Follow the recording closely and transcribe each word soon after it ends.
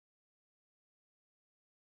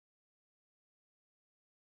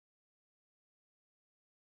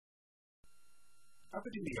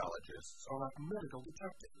Epidemiologists are like medical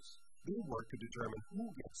detectives. They work to determine who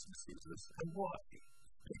gets diseases and why.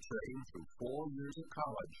 They train through 4 years of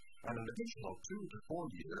college and an additional 2 to 4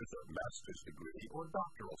 years of master's degree or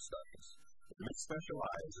doctoral studies. They may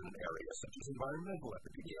specialize in areas such as environmental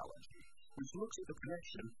epidemiology, which looks at the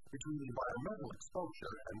connection between environmental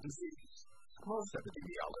exposure and disease. Most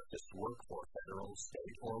epidemiologists work for federal,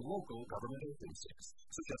 state, or local government agencies,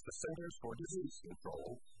 such as the Centers for Disease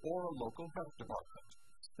Control or a local health department.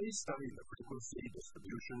 They study the frequency,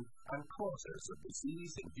 distribution, and causes of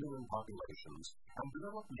disease in human populations and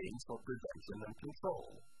develop means for prevention and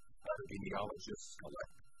control. Epidemiologists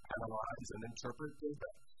collect, analyze, and interpret data,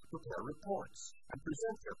 prepare reports, and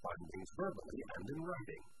present their findings verbally and in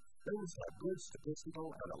writing. They must have good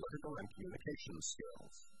statistical, analytical, and communication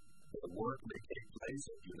skills. Their work may take place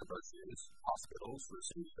at universities, hospitals,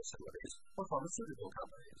 research facilities, or pharmaceutical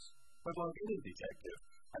companies. But like any detective,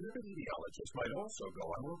 an epidemiologist might also go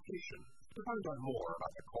on location to find out more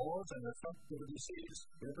about the cause and effect of a disease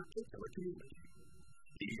in a particular community.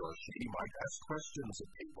 He or she might ask questions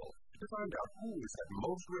of people to find out who is at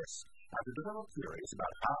most risk and to develop theories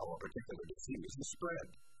about how a particular disease is spread.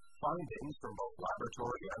 Findings from both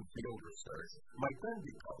laboratory and field research might then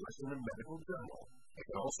be published in a medical journal. It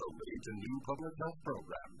can also lead to new public health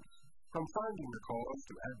programs. From finding the cause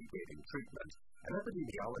to advocating treatment, an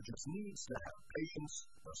epidemiologist needs to have patience,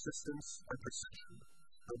 persistence, and precision.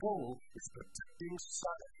 The goal is protecting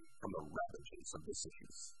society from the ravages of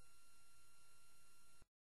disease.